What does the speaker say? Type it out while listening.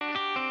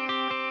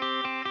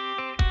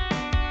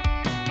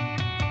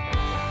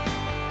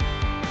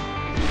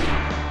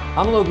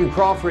I'm Logan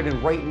Crawford,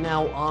 and right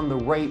now on The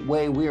Right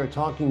Way, we are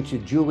talking to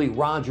Julie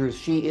Rogers.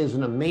 She is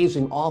an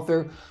amazing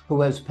author who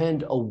has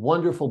penned a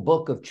wonderful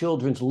book of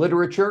children's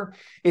literature.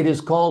 It is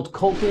called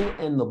Colton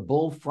and the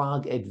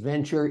Bullfrog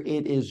Adventure.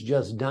 It is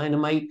just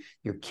dynamite.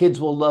 Your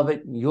kids will love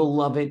it. You'll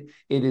love it.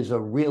 It is a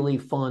really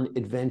fun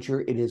adventure.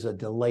 It is a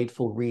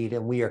delightful read,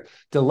 and we are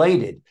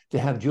delighted to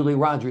have Julie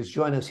Rogers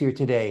join us here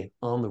today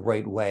on The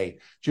Right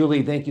Way.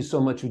 Julie, thank you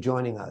so much for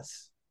joining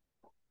us.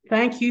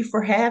 Thank you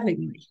for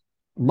having me.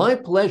 My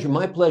pleasure.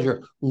 My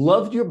pleasure.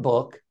 Loved your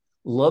book.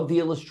 Loved the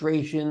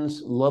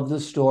illustrations. Loved the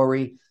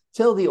story.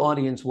 Tell the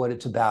audience what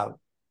it's about.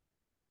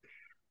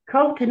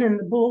 Colton and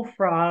the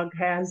Bullfrog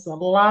has a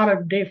lot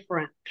of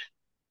different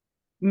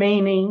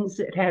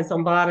meanings. It has a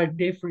lot of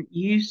different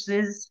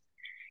uses.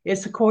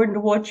 It's according to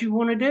what you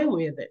want to do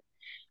with it.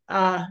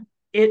 Uh,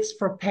 it's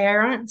for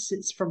parents,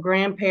 it's for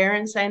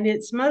grandparents, and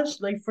it's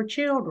mostly for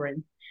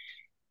children.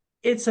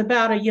 It's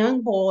about a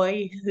young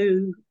boy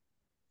who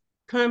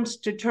comes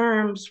to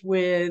terms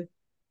with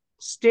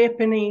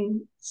stepping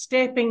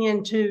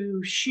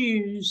into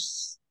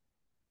shoes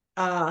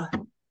uh,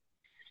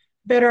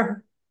 that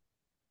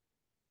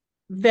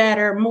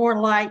are more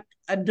like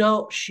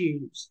adult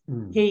shoes.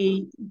 Mm.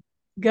 He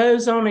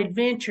goes on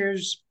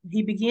adventures,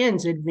 he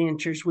begins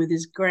adventures with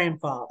his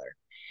grandfather,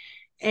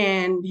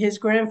 and his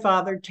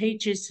grandfather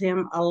teaches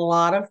him a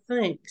lot of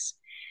things.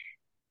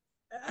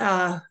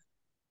 Uh,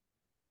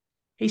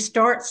 he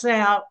starts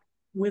out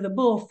with a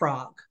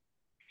bullfrog,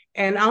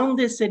 and on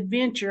this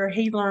adventure,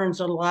 he learns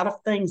a lot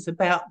of things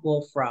about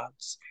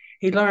bullfrogs.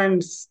 He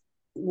learns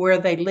where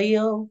they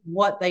live,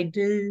 what they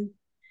do,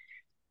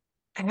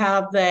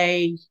 how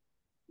they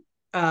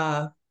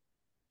uh,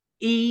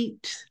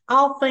 eat,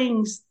 all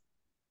things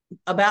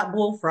about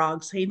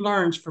bullfrogs he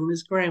learns from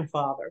his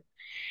grandfather.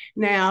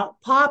 Now,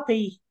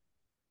 Poppy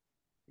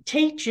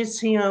teaches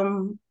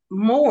him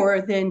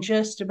more than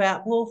just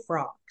about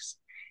bullfrogs.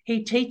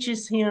 He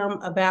teaches him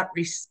about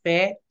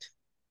respect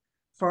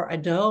for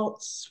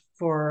adults,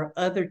 for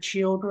other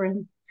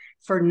children,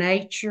 for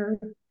nature.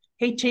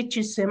 He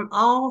teaches him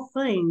all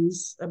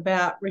things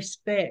about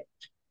respect.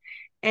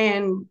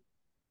 And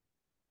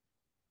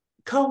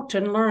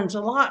Colton learns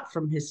a lot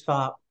from his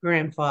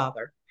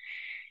grandfather.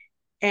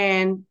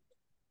 And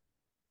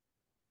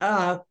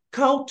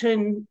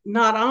Colton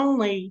not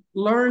only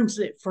learns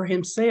it for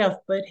himself,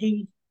 but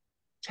he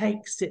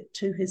takes it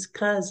to his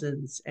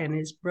cousins and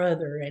his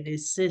brother and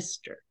his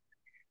sister.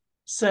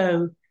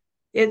 So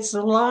it's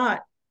a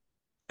lot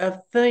of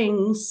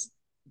things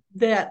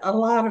that a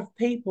lot of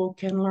people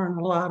can learn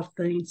a lot of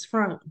things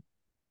from.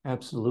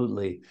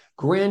 Absolutely.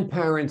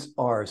 Grandparents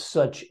are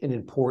such an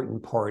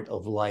important part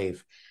of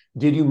life.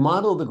 Did you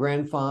model the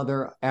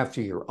grandfather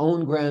after your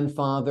own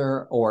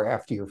grandfather or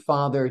after your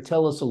father?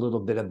 Tell us a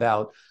little bit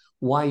about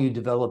why you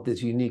developed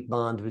this unique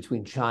bond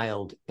between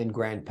child and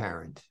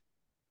grandparent.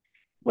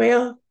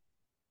 Well,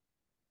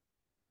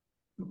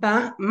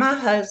 my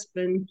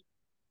husband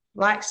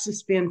likes to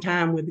spend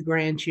time with the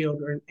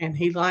grandchildren and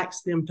he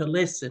likes them to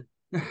listen.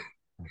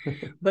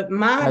 But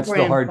my That's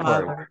the hard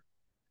part. grandfather,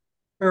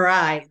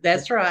 right,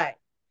 that's right.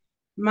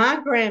 My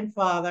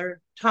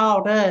grandfather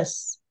taught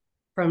us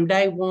from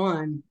day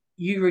one,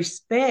 you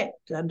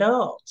respect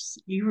adults,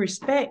 you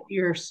respect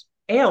your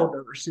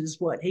elders, is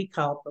what he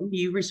called them.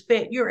 You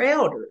respect your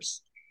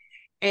elders.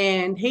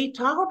 And he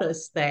taught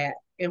us that,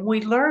 and we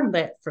learned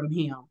that from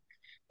him.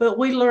 But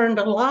we learned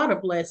a lot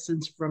of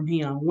lessons from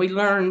him. We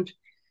learned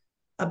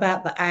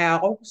about the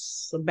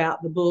owls,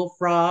 about the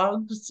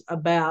bullfrogs,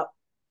 about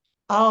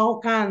all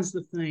kinds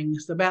of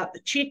things, about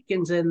the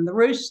chickens and the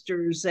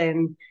roosters.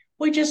 And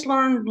we just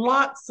learned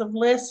lots of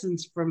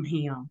lessons from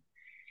him.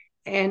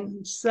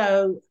 And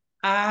so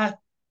I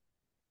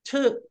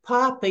took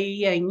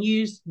Poppy and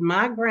used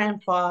my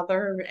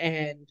grandfather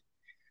and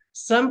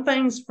some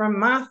things from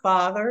my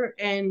father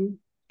and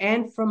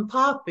from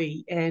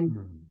Poppy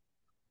Mm.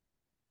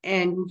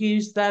 and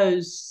used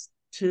those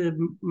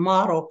to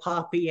model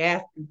Poppy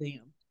after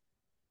them.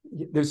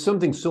 There's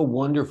something so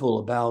wonderful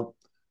about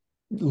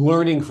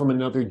learning from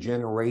another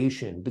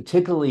generation,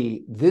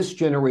 particularly this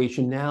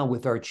generation now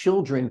with our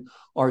children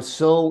are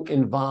so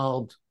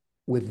involved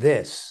with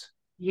this.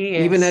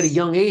 Even at a Yes,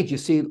 young age, you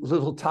see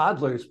little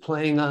toddlers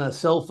playing on a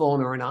cell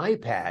phone or an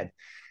iPad.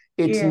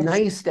 It's yes,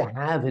 nice to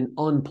have an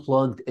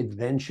unplugged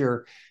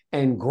adventure,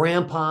 and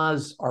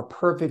grandpas are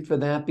perfect for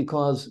that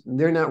because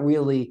they're not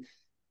really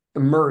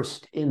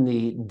immersed in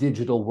the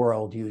digital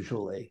world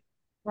usually.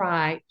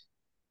 right.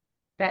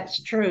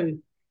 That's true.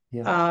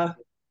 Yeah. Uh,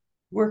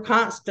 we're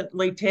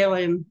constantly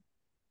telling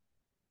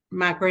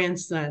my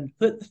grandson,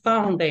 put the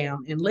phone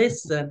down and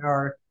listen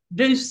or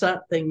do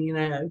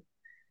something,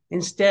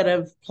 instead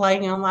of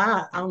playing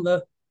on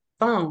the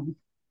phone.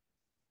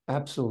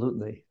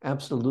 Absolutely.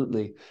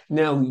 Absolutely.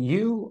 Now,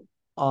 you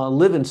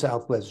live in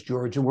Southwest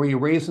Georgia. Were you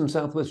raised in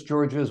Southwest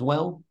Georgia as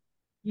well?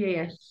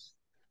 Yes.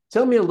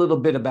 Tell me a little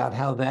bit about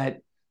how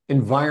that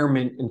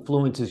environment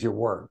influences your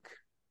work.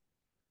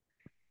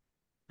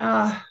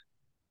 Uh,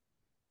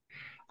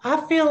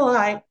 I feel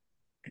like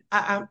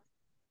I,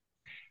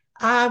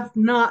 I've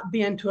not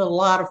been to a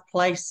lot of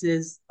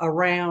places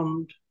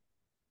around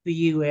the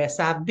U.S.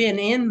 I've been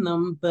in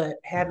them, but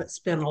haven't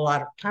spent a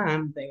lot of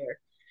time there.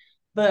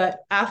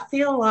 But I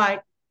feel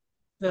like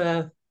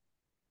the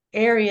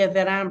area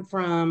that I'm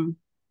from,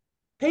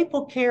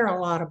 people care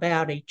a lot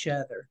about each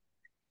other.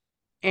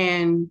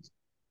 And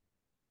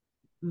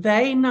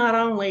they not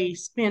only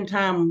spend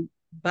time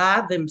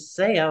by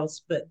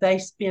themselves, but they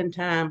spend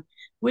time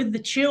with the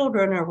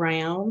children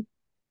around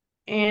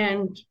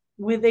and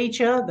with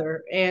each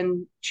other.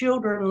 And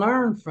children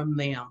learn from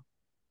them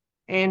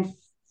and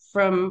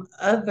from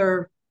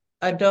other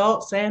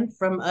adults and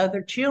from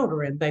other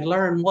children. They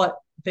learn what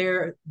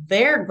their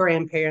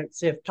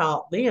grandparents have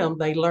taught them.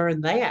 They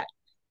learn that.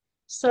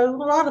 So a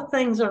lot of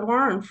things are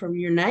learned from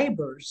your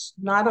neighbors,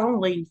 not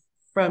only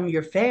from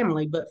your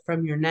family, but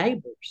from your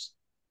neighbors.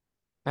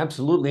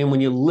 Absolutely. And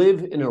when you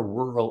live in a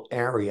rural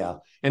area,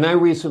 and I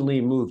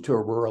recently moved to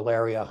a rural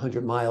area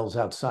 100 miles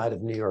outside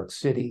of New York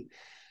City,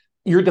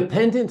 you're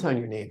dependent on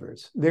your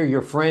neighbors. They're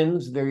your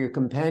friends, they're your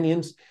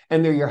companions,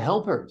 and they're your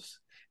helpers.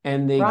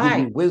 And they give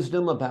you Right,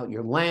 wisdom about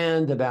your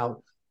land,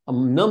 about a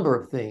number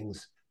of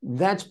things.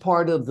 That's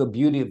part of the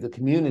beauty of the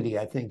community,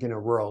 I think, in a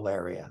rural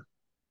area.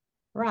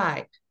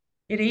 right.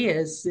 It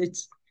is.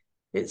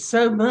 It's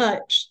so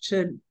much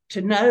to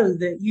know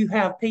that you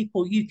have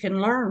people you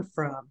can learn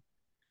from.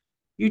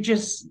 You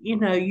just, you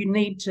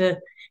need to,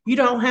 you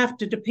don't have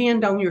to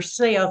depend on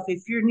yourself.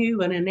 If you're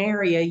new in an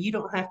area, you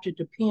don't have to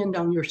depend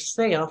on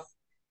yourself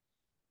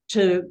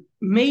to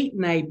meet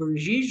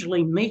neighbors.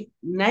 Usually, meet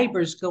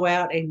neighbors go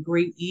out and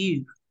greet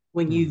you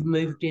when you've Mhm.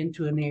 moved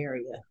into an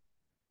area.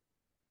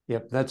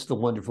 Yep, that's the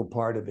wonderful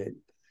part of it.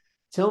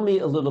 Tell me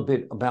a little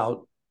bit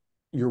about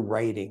your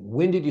writing.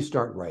 When did you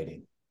start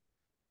writing?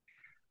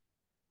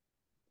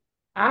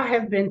 I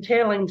have been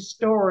telling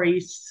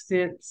stories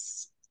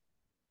since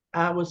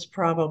I was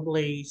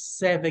probably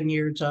 7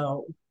 years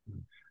old.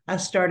 I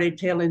started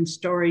telling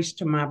stories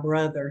to my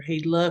brother.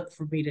 He loved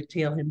for me to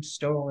tell him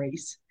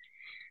stories.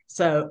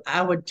 So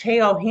I would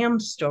tell him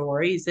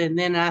stories, and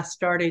then I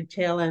started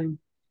telling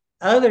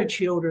other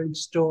children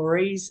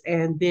stories.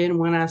 And then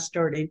when I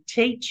started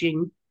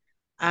teaching,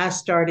 I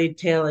started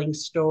telling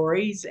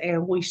stories,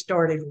 and we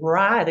started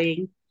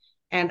writing,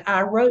 and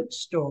I wrote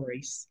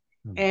stories.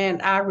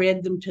 And I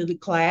read them to the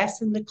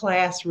class, and the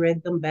class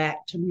read them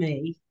back to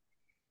me.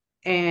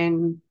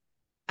 And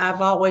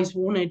I've always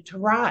wanted to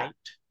write,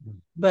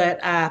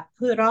 but I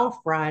put off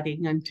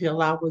writing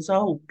until I was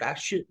old. I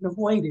shouldn't have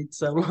waited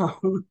so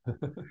long.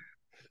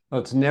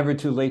 Well, it's never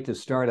too late to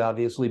start,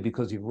 obviously,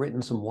 because you've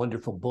written some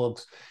wonderful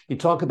books. You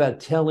talk about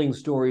telling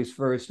stories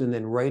first and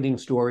then writing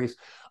stories.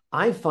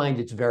 I find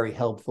it's very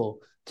helpful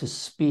to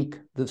speak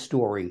the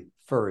story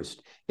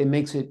first. It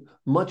makes it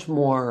much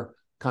more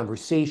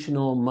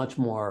conversational, much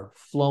more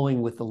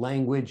flowing with the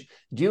language.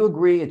 Do you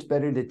agree it's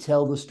better to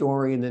tell the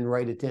story and then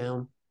write it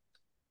down?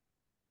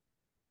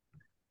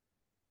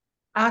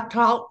 I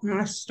talk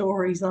my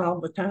stories all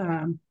the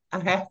time. I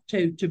have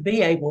to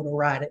be able to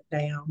write it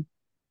down.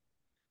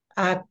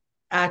 I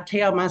I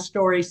tell my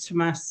stories to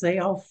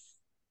myself,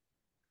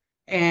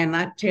 and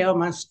I tell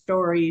my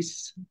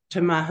stories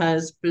to my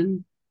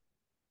husband.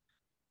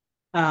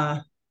 Uh,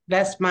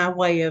 that's my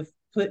way of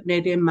putting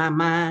it in my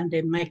mind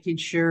and making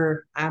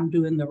sure I'm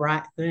doing the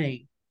right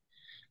thing.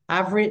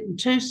 I've written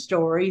two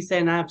stories,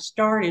 and I've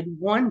started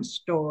one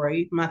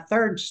story. My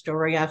third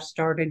story, I've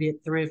started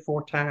it 3 or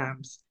 4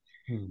 times,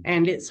 Hmm.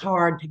 and it's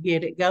hard to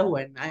get it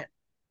going.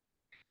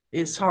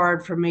 It's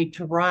hard for me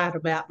to write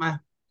about my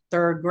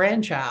third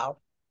grandchild.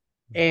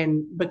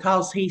 And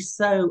because he's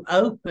so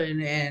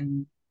open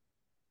and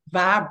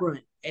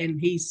vibrant, and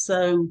he's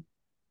so,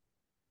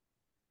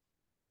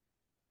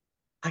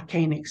 I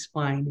can't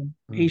explain him.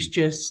 He's Hmm.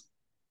 just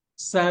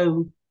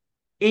so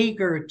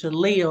eager to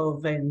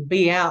live and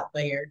be out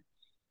there.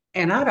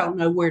 And I don't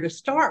know where to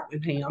start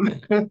with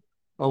him.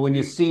 Well, when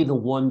you see the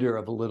wonder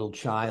of a little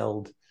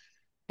child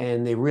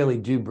and they really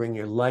do bring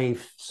your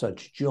life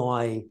such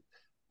joy,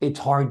 it's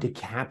hard to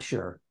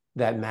capture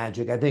that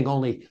magic. I think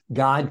only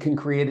God can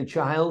create a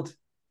child,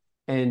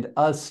 and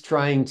us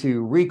trying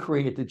to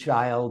recreate the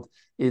child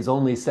is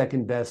only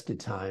second best at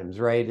times,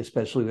 right?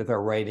 Especially with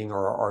our writing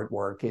or our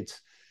artwork.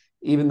 It's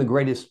even the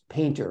greatest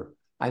painter,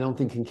 I don't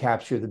think, can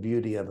capture the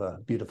beauty of a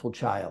beautiful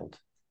child.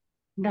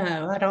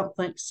 No, I don't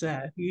think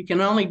so. You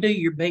can only do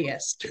your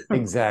best.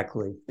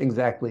 Exactly,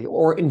 exactly.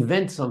 Or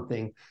invent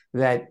something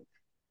that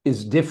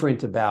is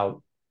different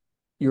about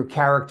your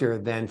character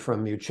than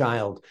from your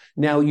child.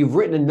 Now, you've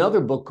written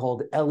another book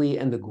called Ellie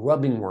and the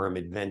Grubbing Worm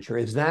Adventure.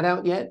 Is that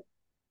out yet?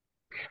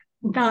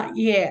 Not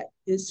yet.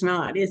 It's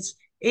not. It's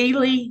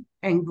Ely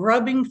and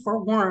Grubbing for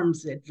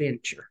Worms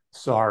Adventure.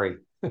 Sorry.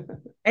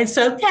 It's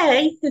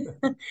okay.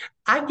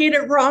 I get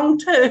it wrong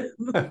too.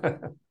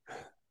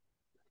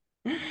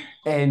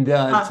 And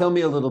Uh, tell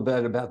me a little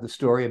bit about the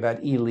story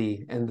about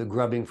Ely and the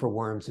Grubbing for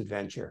Worms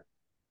adventure.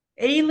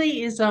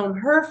 Ely is on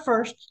her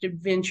first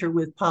adventure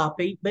with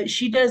Poppy, but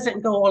she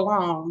doesn't go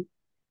along.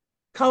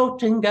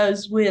 Colton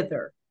goes with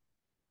her.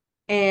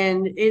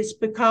 And it's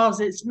because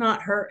it's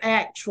not her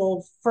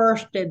actual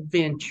first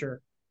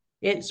adventure.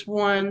 It's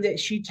one that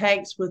she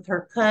takes with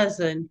her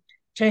cousin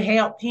to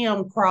help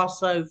him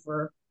cross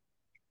over.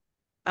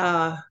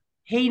 Uh,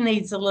 he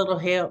needs a little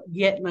help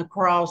getting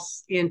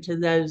across into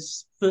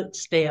those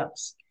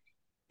footsteps,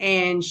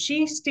 and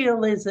she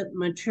still isn't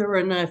mature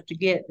enough to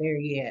get there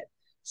yet.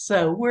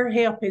 So we're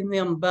helping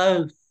them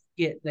both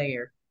get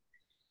there.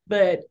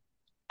 But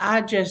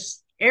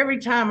every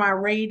time I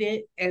read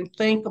it and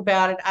think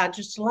about it, I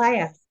just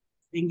laugh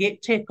and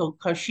get tickled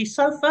because she's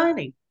so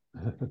funny.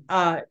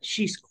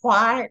 She's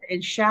quiet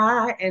and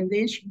shy, and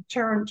then she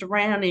turns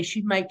around and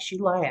she makes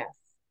you laugh.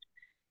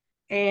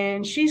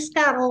 And she's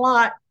got a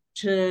lot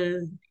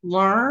to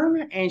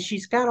learn, and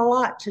she's got a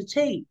lot to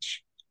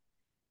teach.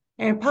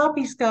 And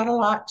Poppy's got a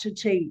lot to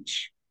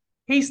teach.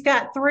 He's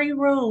got three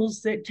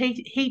rules that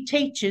he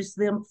teaches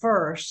them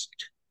first.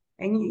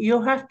 And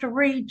you'll have to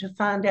read to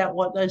find out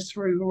what those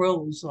three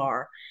rules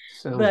are.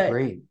 Sounds But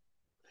great.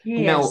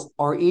 yes, Now,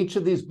 are each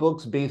of these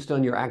books based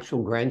on your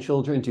actual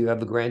grandchildren? Do you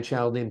have a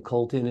grandchild named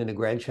Colton and a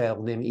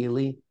grandchild named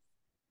Ely?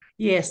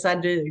 yes, I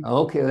do.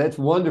 Okay, that's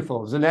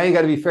wonderful. So now you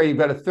got to be fair. You've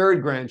got a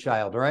third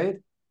grandchild, right?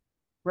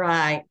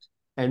 Right.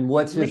 And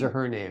what's his or Le-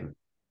 her name?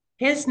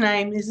 his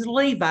name is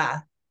Levi,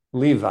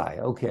 Levi.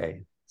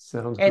 Okay,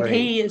 sounds and great.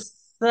 he is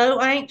so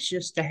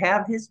anxious to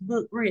have his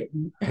book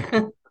written.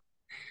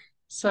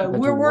 So That's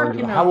we're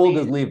wonderful. working How on old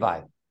is it.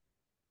 Levi?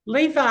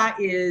 Levi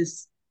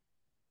is,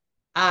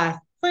 I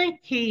think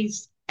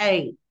he's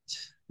 8.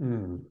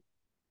 Hmm.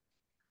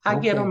 I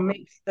get Okay. them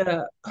mixed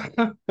up.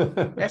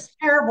 That's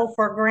terrible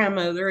for a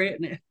grandmother,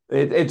 isn't it?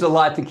 It's a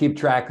lot to keep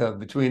track of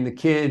between the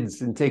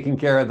kids and taking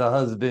care of the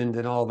husband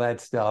and all that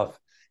stuff.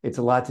 It's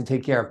a lot to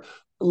take care of.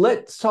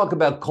 Let's talk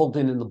about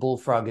Colton and the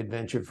Bullfrog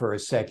Adventure for a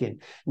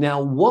second.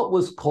 Now, what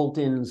was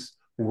Colton's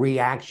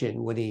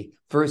reaction when he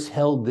first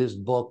held this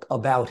book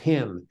about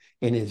him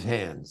in his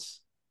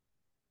hands?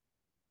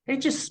 He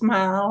just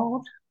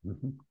smiled.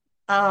 Mhm.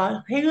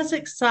 He was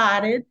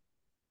excited,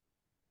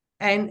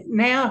 and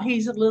now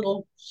he's a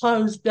little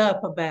closed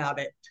up about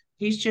it.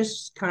 He's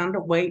just kind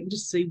of waiting to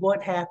see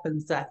what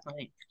happens, I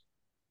think.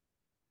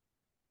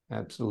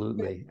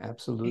 Absolutely.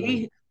 Absolutely.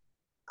 He,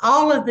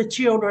 all of the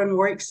children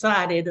were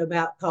excited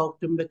about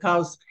Colton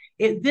because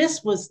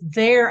this was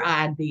their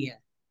idea.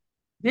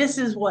 This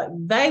is what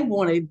they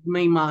wanted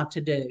Mima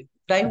to do.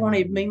 They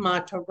wanted Mhm.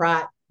 Mima to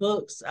write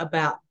books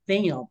about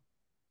them.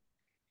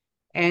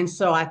 And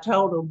so I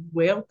told them,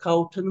 well,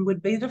 Colton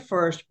would be the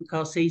first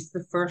because he's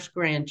the first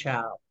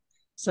grandchild.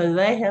 So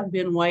they have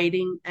been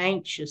waiting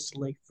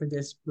anxiously for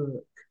this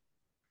book.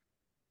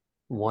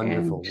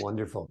 Wonderful, And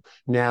wonderful.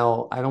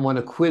 Now, I don't want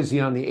to quiz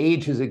you on the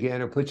ages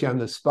again or put you on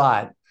the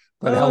spot,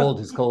 but how uh, old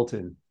is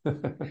Colton?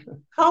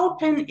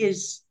 Colton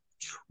is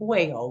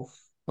 12.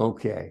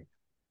 Okay.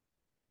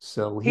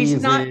 So He's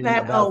he's not in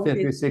that about old.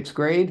 fifth or sixth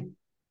grade?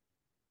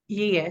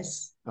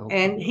 Yes.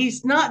 Okay. And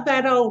he's not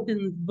that old in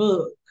the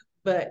book,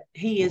 but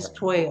he is Right.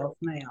 12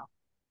 now.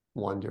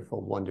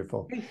 Wonderful,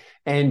 wonderful.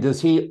 And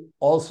does he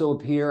also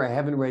appear? I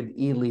haven't read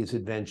Ely's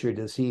adventure.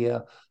 Does he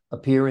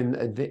appear in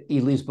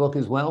Ely's book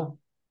as well?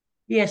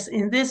 Yes,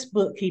 in this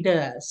book he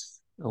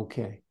does.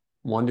 Okay.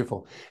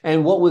 Wonderful.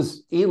 And what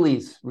was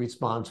Ely's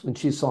response when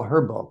she saw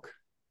her book?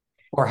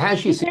 Or has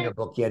she She seen her has,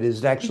 book yet?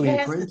 Is it she actually in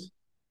print? hasn't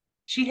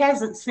she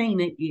hasn't seen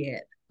it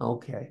yet.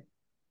 Okay.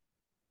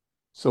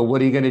 So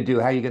what are you going to do?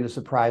 How are you going to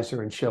surprise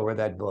her and show her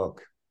that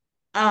book?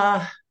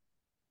 Uh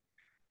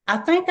I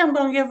think I'm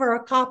going to give her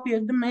a copy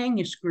of the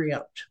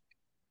manuscript.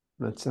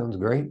 That sounds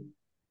great.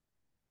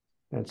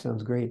 That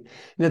sounds great.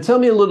 Now tell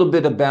me a little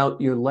bit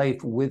about your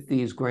life with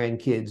these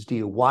grandkids. Do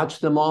you watch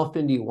them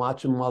often? Do you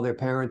watch them while their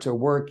parents are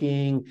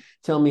working?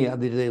 Tell me,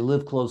 do they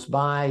live close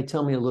by?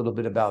 Tell me a little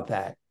bit about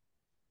that.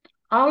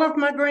 All of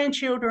my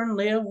grandchildren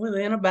live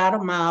within about a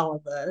mile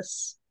of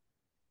us,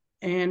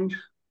 and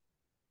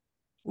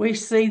we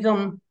see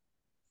them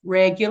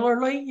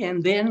regularly,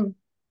 and then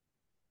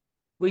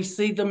we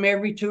see them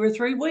every 2 or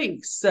 3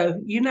 weeks.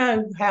 So, you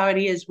know how it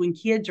is when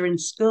kids are in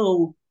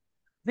school,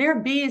 they're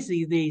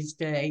busy these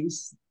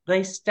days.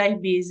 They stay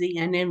busy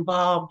and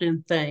involved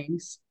in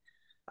things.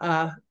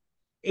 Uh,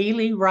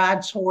 Ely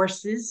rides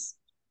horses,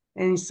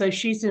 and so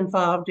she's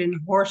involved in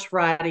horse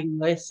riding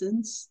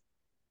lessons.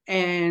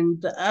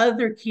 And the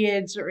other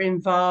kids are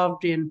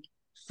involved in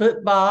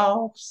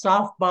football,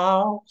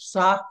 softball,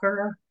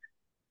 soccer,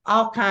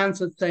 all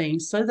kinds of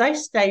things. So they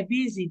stay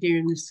busy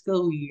during the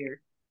school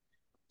year.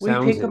 We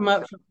Sounds pick it. them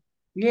up from,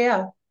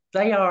 yeah,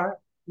 they are.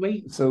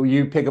 So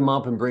you pick them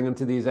up and bring them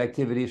to these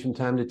activities from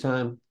time to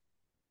time?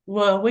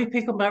 We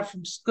pick them up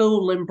from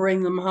school and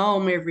bring them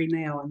home every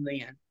now and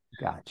then.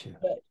 Gotcha.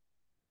 But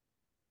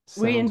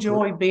we Sounds great.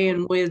 enjoy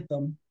being with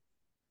them.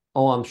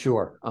 Oh, I'm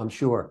sure. I'm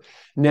sure.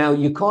 Now,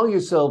 you call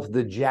yourself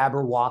the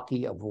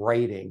Jabberwocky of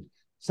writing.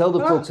 Tell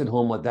the Oh, folks at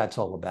home what that's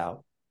all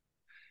about.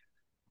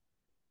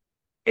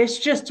 it's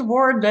just a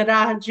word that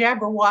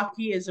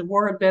Jabberwocky is a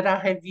word that I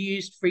have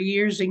used for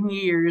years and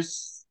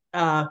years.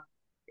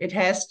 It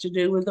has to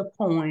do with a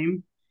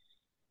poem.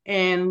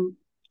 And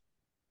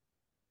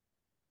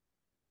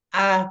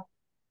I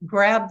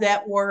grabbed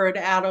that word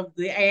out of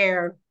the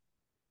air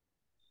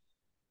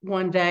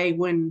one day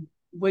when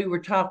we were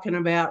talking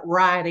about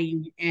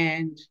writing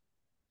and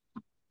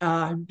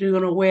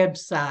doing a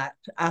website.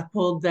 I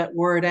pulled that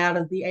word out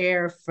of the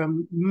air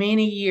from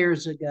many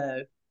years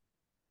ago.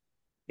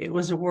 It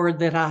was a word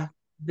that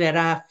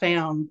I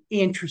found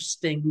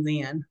interesting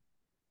then.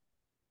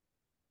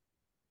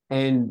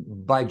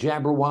 And by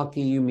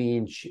Jabberwocky, you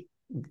mean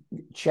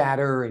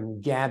chatter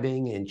and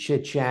gabbing and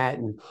chit chat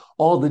and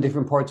all the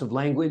different parts of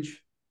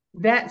language?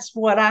 That's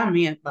what I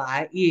meant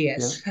by it, Yeah.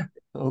 yes.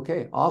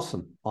 Okay.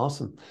 Awesome.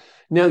 Awesome.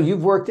 Now,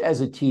 you've worked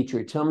as a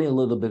teacher. Tell me a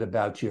little bit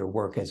about your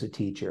work as a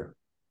teacher.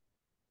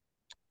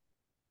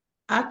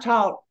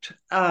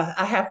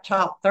 I have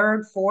taught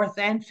third, fourth,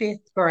 and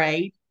fifth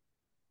grade.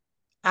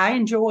 I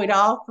enjoyed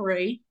all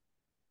three.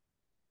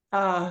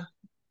 Uh,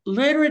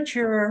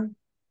 Literature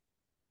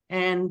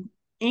and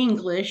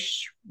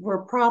English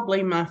were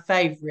probably my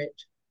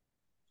favorite.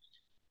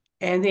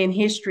 And then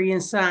history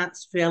and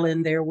science fell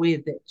in there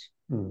with it.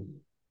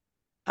 Hmm.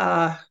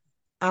 Uh,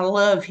 I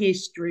love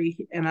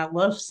history and I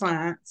love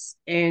science,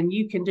 and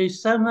you can do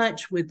so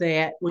much with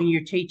that when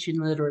you're teaching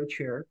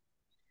literature.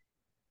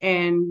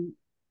 And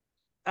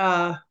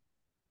uh,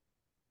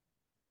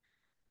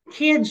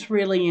 kids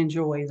really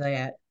enjoy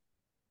that.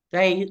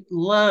 They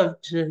love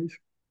to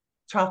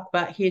talk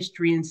about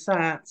history and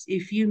science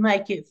if you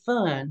make it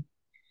fun,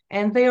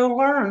 and they'll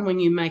learn when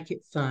you make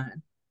it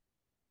fun.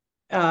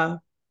 Uh,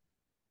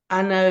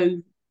 I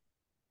know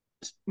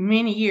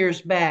many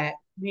years back,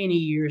 many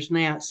years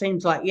now, it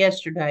seems like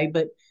yesterday,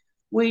 but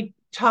we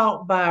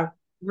taught by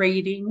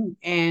reading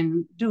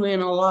and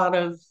doing a lot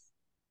of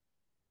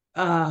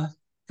uh,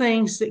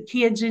 things that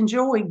kids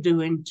enjoyed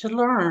doing to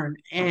learn.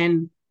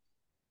 And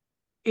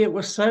it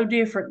was so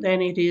different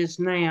than it is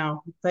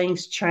now.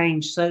 Things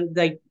change, so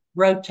they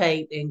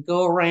rotate and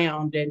go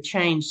around and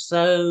change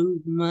so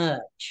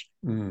much.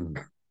 Hmm.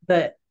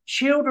 But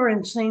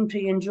children seem to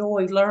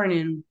enjoy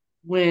learning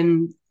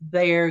when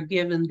they're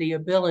given the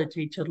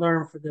ability to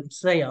learn for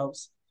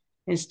themselves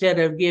instead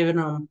of giving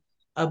them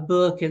a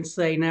book and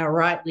say, now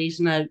write these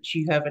notes,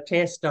 you have a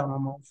test on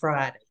them on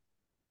Friday,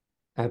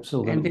 and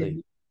Absolutely.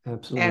 then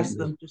ask Absolutely.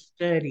 them to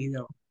study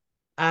them.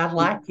 I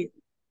like it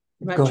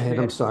Go much ahead. I'm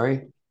better.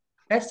 sorry.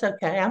 That's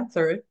okay. I'm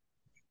through.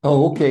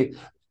 Oh, okay.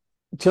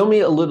 Tell me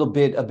a little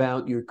bit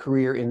about your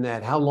career in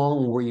that. How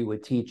long were you a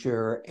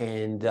teacher,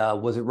 and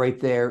was it right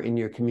there in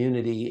your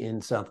community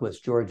in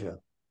Southwest Georgia?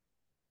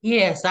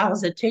 Yes, I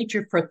was a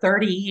teacher for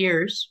 30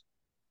 years,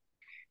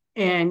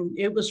 and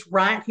it was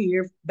right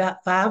here,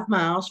 about 5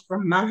 miles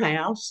from my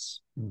house.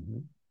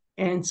 Mhm.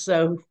 And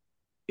so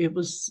it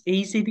was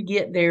easy to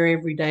get there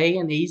every day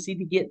and easy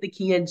to get the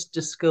kids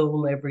to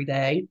school every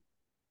day,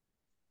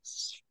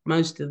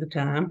 most of the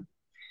time.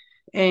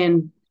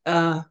 And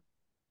I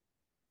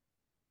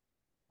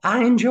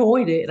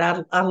enjoyed it.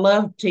 I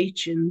loved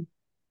teaching.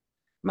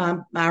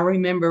 I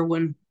remember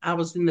when I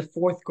was in the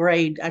fourth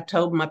grade, I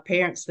told my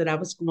parents that I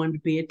was going to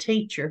be a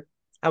teacher.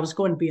 I was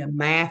going to be a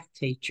math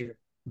teacher.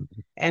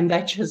 And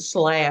they just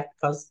laughed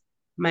because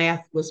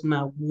math was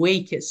my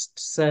weakest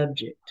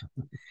subject.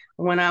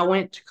 When I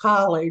went to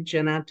college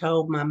and I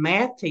told my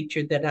math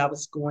teacher that I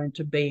was going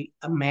to be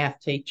a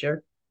math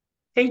teacher,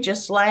 he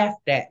just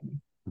laughed at me.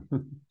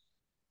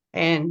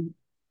 And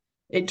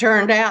it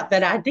turned out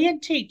that I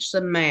did teach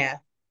some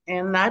math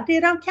and I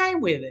did okay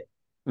with it,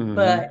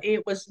 but Hmm.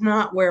 it was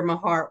not where my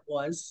heart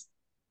was.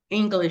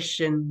 English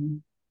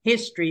and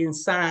history and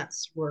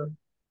science were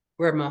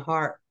where my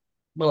heart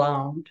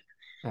belonged.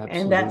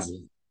 And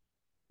Absolutely.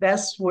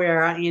 that's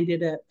where I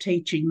ended up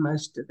teaching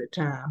most of the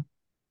time.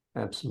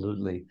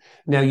 Absolutely.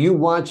 Now you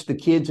watch the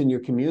kids in your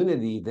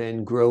community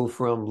then grow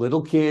from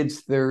little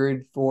kids,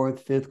 third,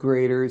 fourth, fifth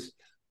graders,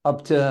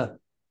 up to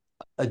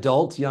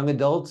adults, young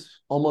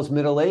adults, almost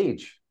middle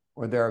age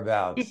or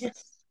thereabouts.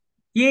 Yes.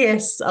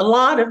 Yes, a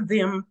lot of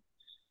them.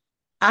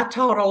 I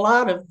taught a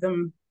lot of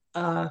them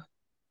uh,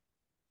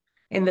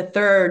 in the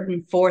third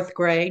and fourth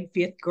grade,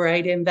 fifth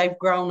grade, and they've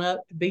grown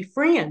up to be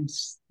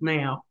friends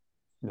now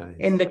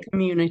in Nice. the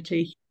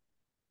community.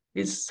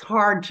 It's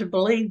hard to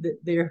believe that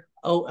they're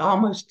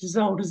almost as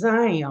old as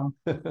I am,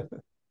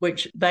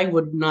 which they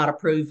would not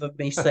approve of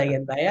me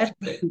saying that.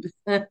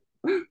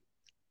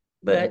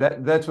 But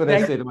That's what I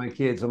they, say to my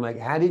kids. I'm like,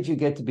 how did you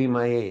get to be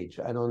my age?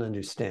 I don't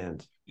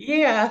understand.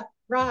 yeah,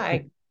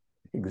 right.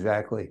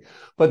 Exactly.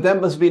 But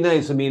that must be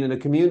nice. I mean, in a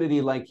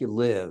community like you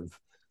live,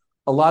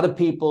 a lot of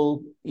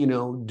people,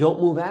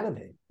 don't move out of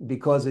it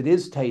because it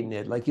is tight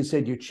knit. Like you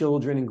said, your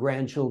children and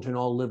grandchildren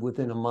all live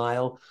within a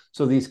mile.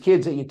 So these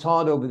kids that you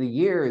taught over the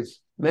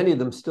years, many of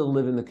them still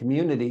live in the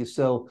community.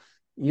 So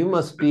you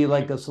must be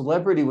like a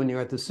celebrity when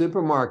you're at the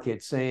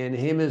supermarket saying,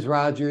 "Hey, Ms.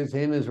 Rogers,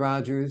 hey, Ms.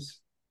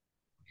 Rogers."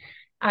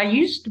 I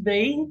used to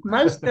be.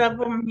 Most of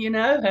them,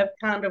 have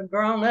kind of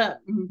grown up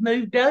and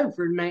moved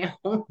over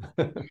now.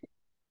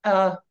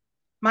 uh,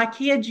 my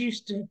kids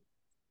used to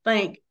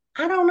think,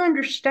 I don't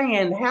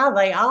understand how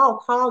they all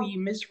call you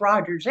Miss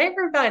Rogers.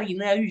 Everybody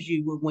knows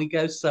you when we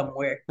go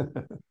somewhere.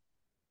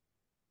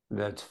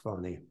 That's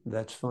funny.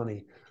 That's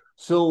funny.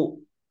 So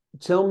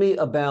tell me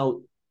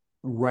about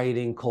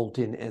writing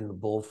Colton and the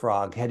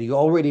Bullfrog? Had you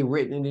already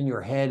written it in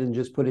your head and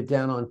just put it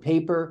down on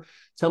paper?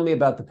 Tell me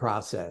about the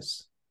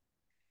process.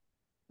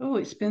 Oh,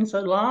 it's been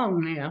so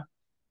long now.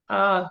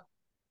 Uh,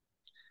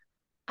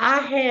 I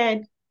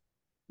had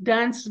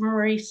done some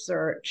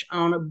research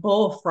on a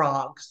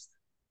bullfrogs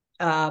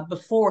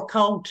before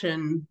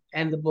Colton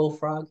and the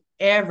Bullfrog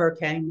ever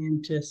came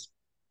into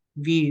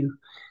view.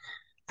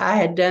 I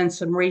had done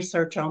some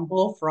research on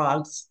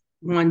bullfrogs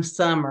one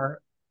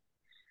summer.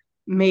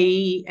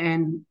 Me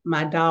and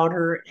my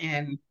daughter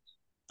and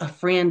a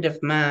friend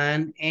of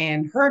mine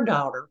and her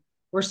daughter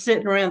were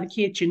sitting around the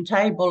kitchen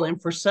table,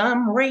 and for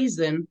some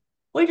reason,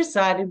 we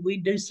decided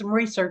we'd do some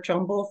research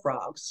on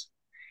bullfrogs.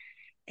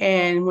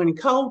 And when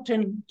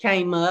Colton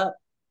came up,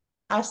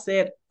 I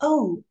said,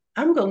 "Oh,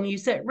 I'm going to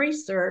use that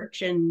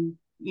research and,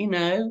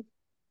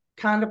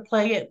 kind of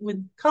play it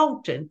with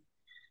Colton."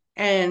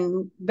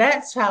 And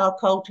that's how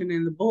Colton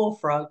and the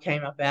Bullfrog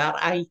came about.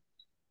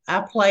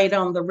 I played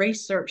on the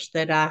research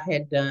that I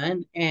had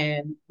done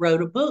and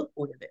wrote a book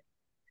with it.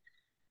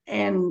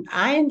 And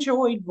I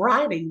enjoyed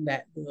writing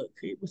that book.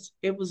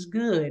 It was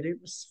good.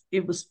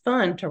 It was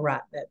fun to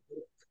write that book.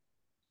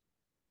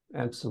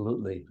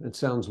 Absolutely. It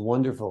sounds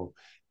wonderful.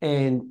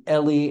 And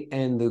Ellie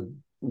and the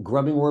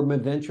Grubbing Worm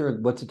Adventure,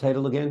 what's the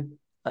title again?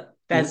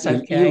 That's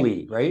okay.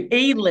 Ely, right?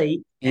 Ely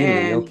Ely,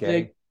 and the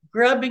okay.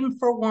 Grubbing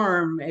for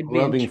Worm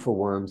Grubbing Adventure. for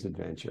Worms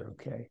Adventure,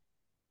 okay.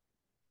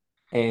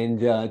 And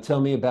tell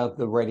me about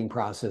the writing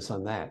process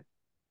on that.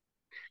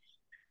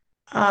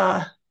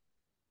 Uh,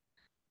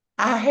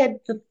 I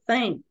had to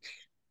think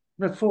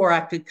before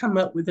I could come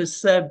up with a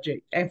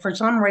subject. And for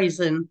some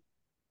reason,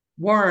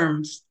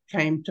 worms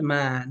came to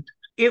mind.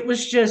 It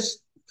was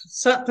just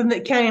something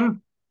that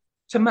came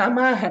to my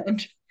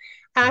mind.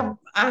 I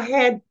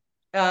had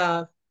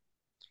uh,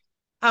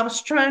 I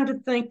was trying to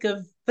think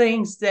of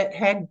things that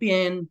had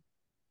been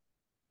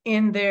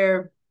in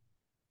their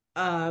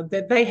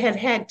that they had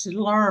had to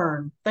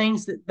learn,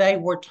 things that they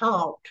were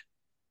taught,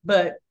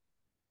 but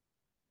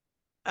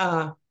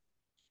uh,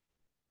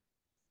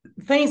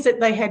 things that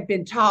they had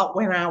been taught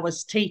when I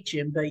was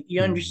teaching. But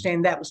you Mhm.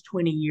 understand that was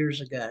 20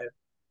 years ago,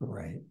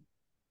 Right.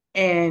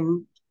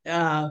 and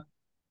uh,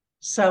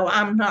 so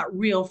I'm not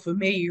real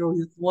familiar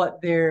with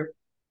what they're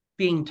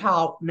being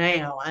taught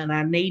now, and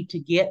I need to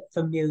get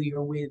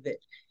familiar with it.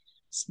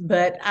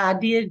 But I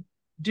did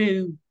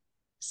do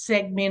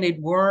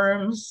segmented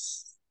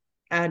worms.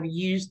 I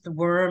used the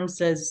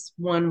worms as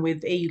one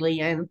with Ely,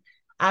 and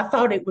I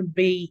thought it would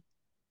be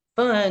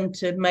fun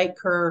to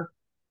make her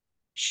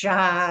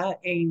shy.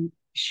 And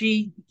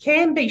she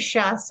can be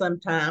shy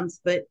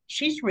sometimes, but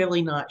she's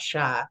really not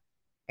shy.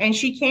 And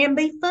she can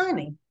be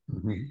funny.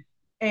 Mhm.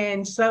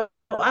 And so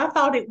I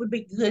thought it would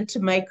be good to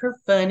make her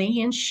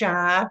funny and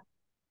shy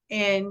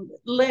and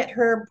let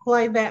her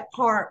play that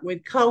part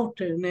with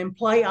Colton and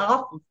play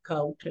off of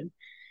Colton.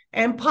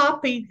 And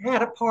Poppy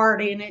had a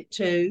part in it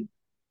too.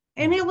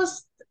 And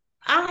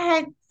I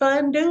had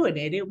fun doing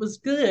it. It was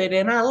good.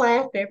 And I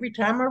laugh every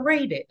time I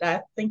read it.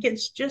 I think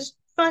it's just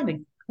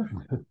funny.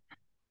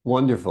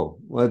 Wonderful.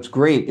 Well, it's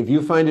great. If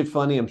you find it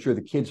funny, I'm sure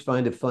the kids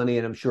find it funny,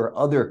 and I'm sure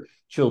other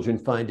children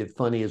find it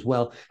funny as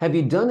well. Have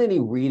you done any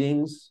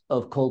readings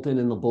of Colton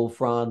and the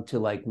Bullfrog to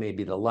like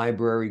maybe the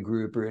library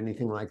group or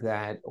anything like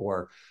that,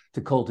 or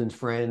to Colton's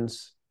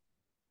friends?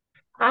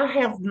 I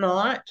have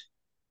not.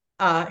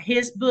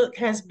 His book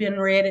has been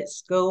read at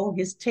school.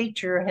 His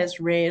teacher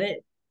has read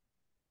it,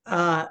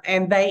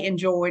 and they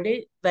enjoyed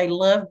it. They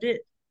loved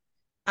it.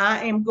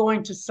 I am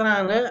going to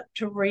sign up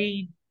to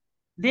read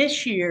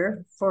this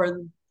year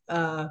for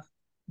uh,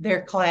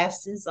 their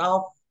classes,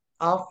 all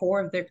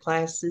four of their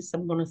classes.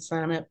 I'm going to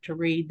sign up to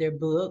read their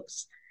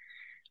books.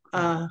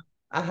 Uh,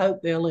 I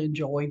hope they'll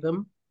enjoy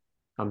them.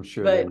 I'm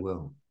sure they But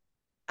will.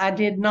 I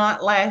did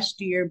not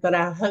last year, but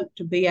I hope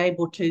to be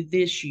able to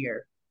this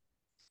year.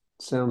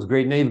 Sounds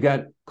great. Now you've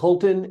got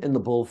Colton and the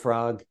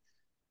Bullfrog,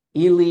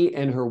 Ely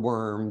and her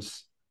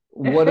worms.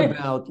 What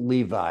about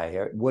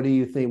Levi? What do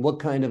you think? What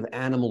kind of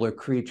animal or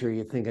creature are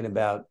you thinking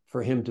about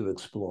for him to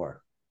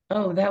explore?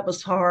 Oh, that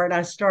was hard.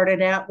 I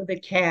started out with a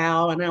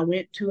cow and I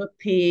went to a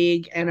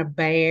pig and a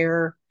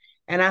bear.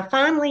 And I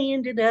finally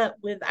ended up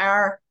with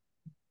our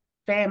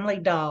family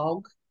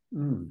dog,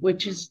 Mm.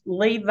 which is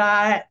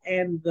Levi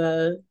and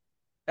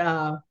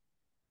uh,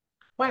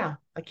 wow,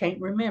 I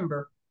can't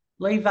remember.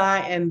 Levi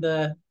and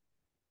the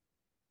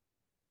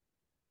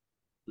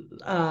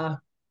uh,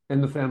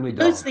 And the family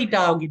dog. Lucy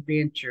Dog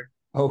Adventure.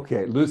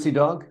 Okay. Lucy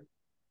dog?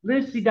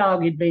 Lucy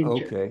Dog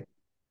Adventure. Okay.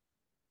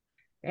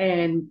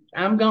 And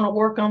I'm going to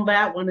work on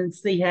that one and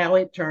see how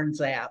it turns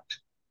out.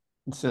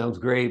 Sounds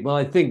great. Well,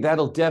 I think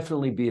that'll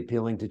definitely be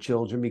appealing to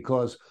children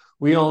because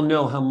we all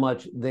know how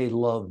much they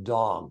love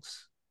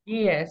dogs.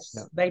 Yeah.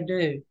 Yes, they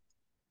do.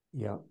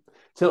 Yeah.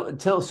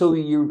 So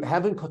you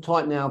haven't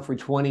taught now for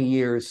 20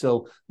 years.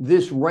 So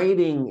this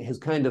writing has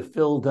kind of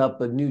filled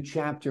up a new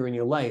chapter in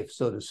your life,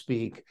 so to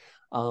speak.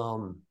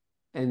 Um,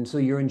 and so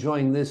you're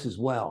enjoying this as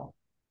well.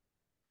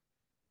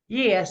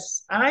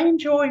 Yes, I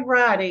enjoy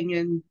writing,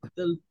 and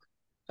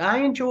I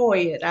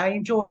enjoy it. I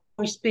enjoy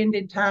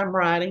spending time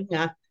writing.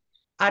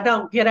 I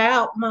don't get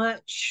out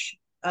much.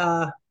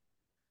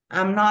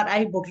 I'm not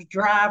able to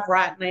drive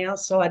right now,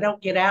 so I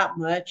don't get out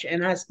much,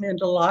 and I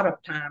spend a lot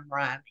of time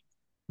writing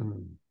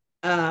Mm.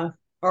 uh,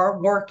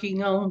 or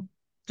working on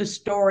the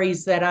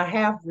stories that I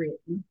have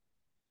written,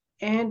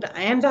 and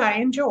I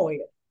enjoy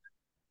it.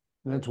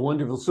 That's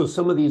wonderful. So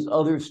some of these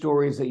other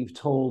stories that you've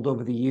told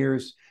over the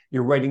years,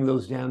 you're writing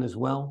those down as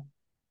well?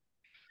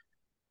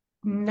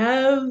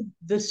 No,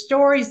 the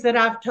stories that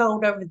I've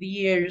told over the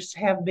years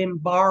have been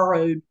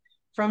borrowed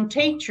from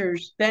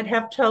teachers that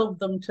have told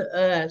them to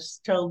us,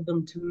 told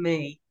them to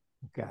me.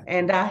 Gotcha.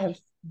 And I have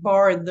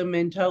borrowed them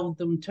and told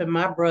them to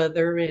my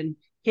brother and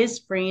his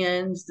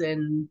friends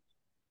and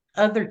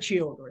other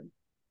children.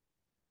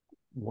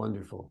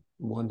 Wonderful.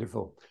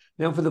 Wonderful.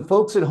 Now, for the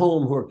folks at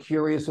home who are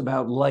curious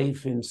about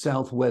life in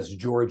Southwest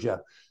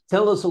Georgia,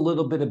 tell us a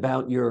little bit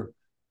about your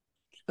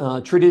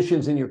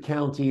traditions in your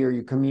county or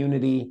your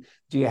community.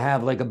 Do you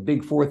have like a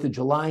big 4th of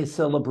July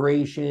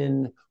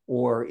celebration,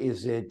 or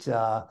is it,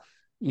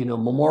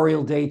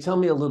 Memorial Day? Tell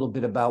me a little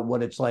bit about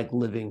what it's like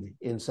living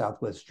in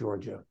Southwest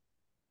Georgia.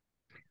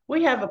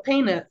 We have a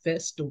peanut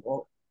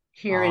festival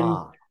here in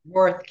Ah,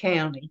 Worth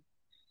County,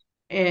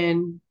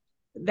 and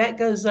that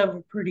goes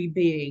over pretty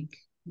big.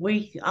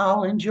 We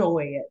all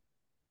enjoy it.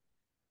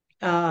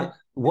 Uh,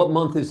 what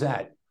month is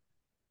that?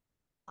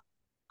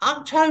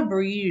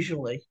 October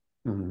usually,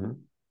 Mhm.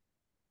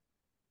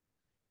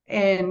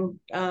 and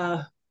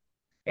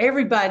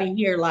everybody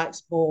here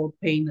likes boiled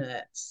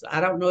peanuts.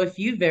 I don't know if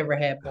you've ever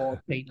had boiled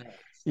peanuts.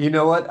 You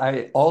know what?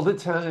 I all the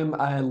time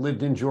I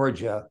lived in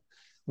Georgia,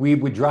 we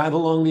would drive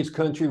along these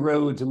country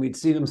roads and we'd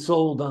see them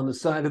sold on the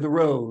side of the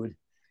road.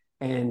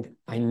 And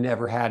I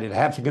never had it. I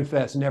have to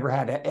confess, never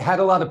had it. It had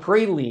a lot of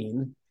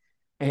praline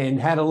and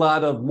had a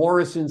lot of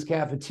Morrison's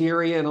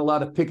cafeteria and a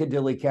lot of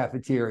Piccadilly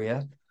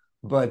cafeteria,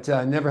 but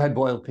never had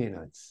boiled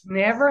peanuts.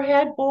 Never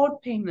had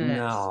boiled peanuts.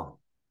 No.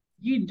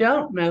 You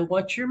don't know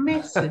what you're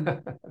missing.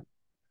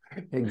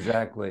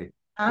 Exactly.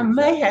 I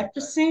may Exactly. have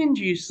to send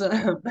you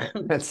some.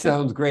 That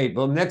sounds great.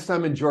 Well, next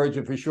time in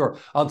Georgia for sure.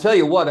 I'll tell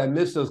you what, I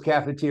miss those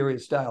cafeteria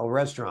style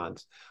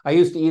restaurants. I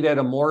used to eat at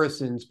a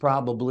Morrison's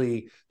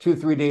probably 2,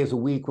 3 days a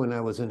week when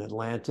I was in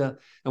Atlanta.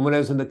 And when I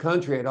was in the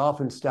country, I'd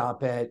often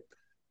stop at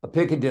a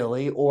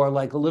Piccadilly or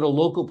like a little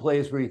local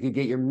place where you could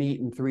get your meat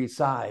and 3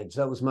 sides.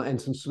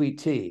 And some sweet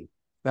tea.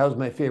 That was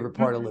my favorite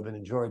part of Mhm. living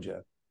in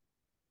Georgia.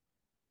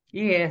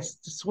 Yes,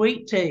 the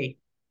sweet tea.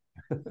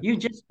 You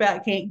just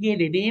about can't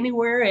get it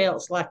anywhere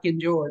else like in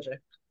Georgia.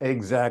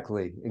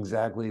 Exactly.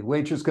 Exactly.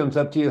 Waitress comes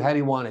up to you. How do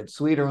you want it?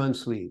 Sweet or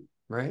unsweet?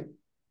 Right?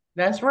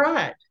 That's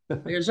right.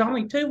 There's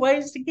only two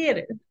ways to get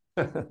it.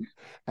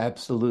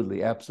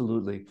 Absolutely,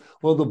 absolutely.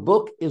 Well, the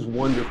book is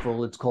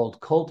wonderful. It's called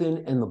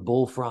Colton and the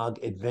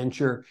Bullfrog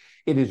Adventure.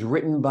 It is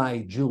written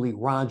by Julie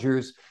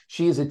Rogers.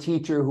 She is a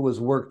teacher who has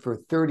worked for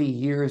 30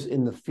 years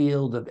in the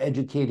field of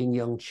educating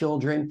young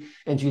children,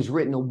 and she's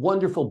written a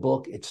wonderful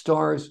book. It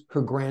stars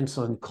her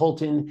grandson,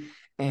 Colton,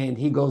 and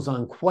he goes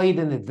on quite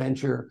an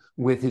adventure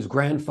with his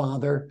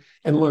grandfather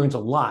and learns a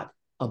lot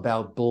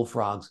about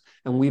bullfrogs.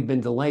 And we've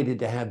been delighted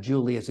to have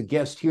Julie as a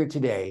guest here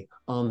today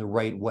on The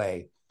Right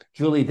Way.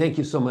 Julie, thank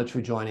you so much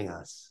for joining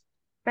us.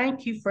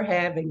 Thank you for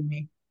having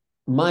me.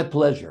 My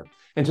pleasure.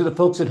 And to the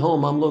folks at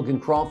home, I'm Logan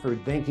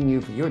Crawford, thanking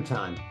you for your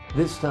time.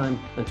 This time,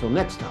 until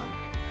next time,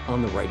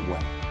 on The Right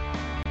Way.